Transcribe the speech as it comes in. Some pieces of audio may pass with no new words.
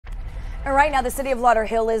And right now, the city of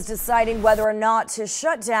Lauderhill is deciding whether or not to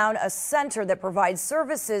shut down a center that provides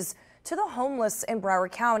services to the homeless in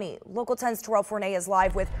Broward County. Local 10's Terrell Fournay is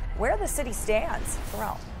live with where the city stands.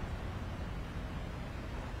 Terrell.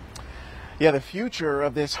 Yeah, the future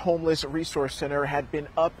of this homeless resource center had been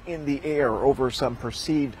up in the air over some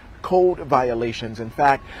perceived code violations. In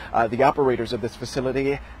fact, the operators of this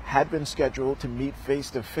facility had been scheduled to meet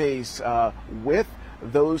face-to-face with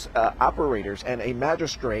those operators and a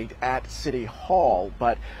magistrate at City Hall,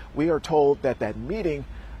 but we are told that that meeting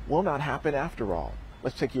will not happen after all.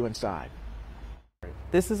 Let's take you inside.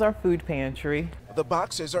 This is our food pantry. The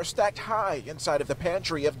boxes are stacked high inside of the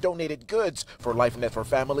pantry of donated goods for LifeNet for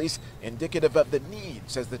Families, indicative of the need,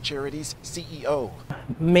 says the charity's CEO.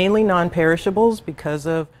 Mainly non-perishables because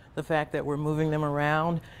of the fact that we're moving them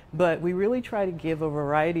around, but we really try to give a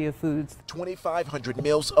variety of foods. 2,500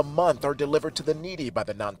 meals a month are delivered to the needy by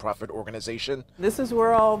the nonprofit organization. This is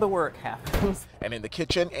where all the work happens. And in the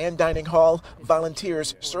kitchen and dining hall,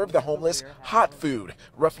 volunteers serve the homeless hot food,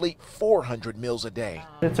 roughly 400 meals a day.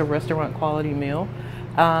 It's a restaurant quality meal,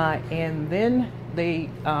 and then they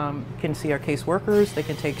can see our caseworkers, they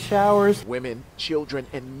can take showers. Women, children,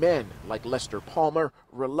 and men like Lester Palmer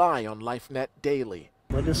rely on LifeNet daily.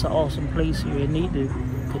 But it's an awesome place here. It needs to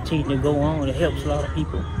continue to go on. It helps a lot of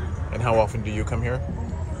people. And how often do you come here?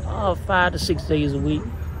 5 to 6 days a week.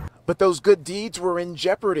 But those good deeds were in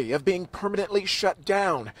jeopardy of being permanently shut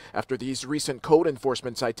down after these recent code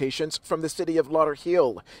enforcement citations from the city of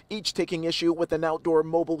Lauderhill, each taking issue with an outdoor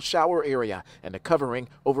mobile shower area and a covering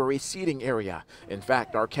over a seating area. In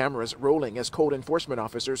fact, our cameras rolling as code enforcement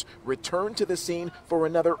officers returned to the scene for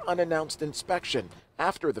another unannounced inspection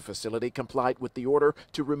after the facility complied with the order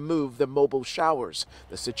to remove the mobile showers.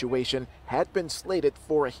 The situation had been slated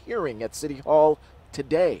for a hearing at City Hall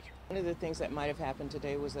today. One of the things that might have happened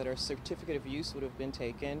today was that our certificate of use would have been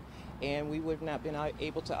taken and we would have not been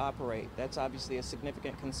able to operate. That's obviously a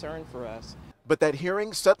significant concern for us. But that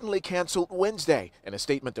hearing suddenly canceled Wednesday. In a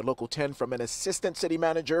statement to Local 10 from an assistant city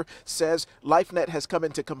manager says LifeNet has come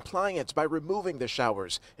into compliance by removing the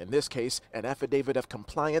showers. In this case, an affidavit of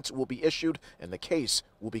compliance will be issued and the case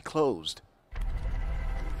will be closed.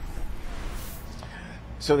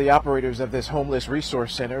 So the operators of this homeless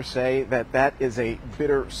resource center say that that is a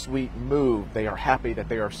bittersweet move. They are happy that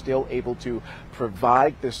they are still able to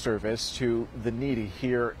provide this service to the needy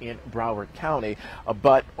here in Broward County.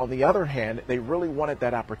 But on the other hand, they really wanted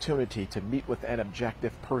that opportunity to meet with an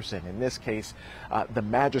objective person, in this case, the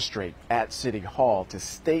magistrate at City Hall, to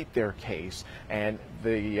state their case and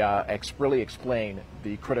really explain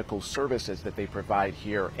the critical services that they provide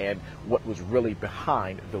here and what was really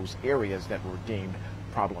behind those areas that were deemed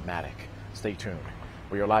problematic. Stay tuned.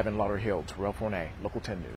 We are live in Lauderhill. Terrell Fournay, Local 10 News.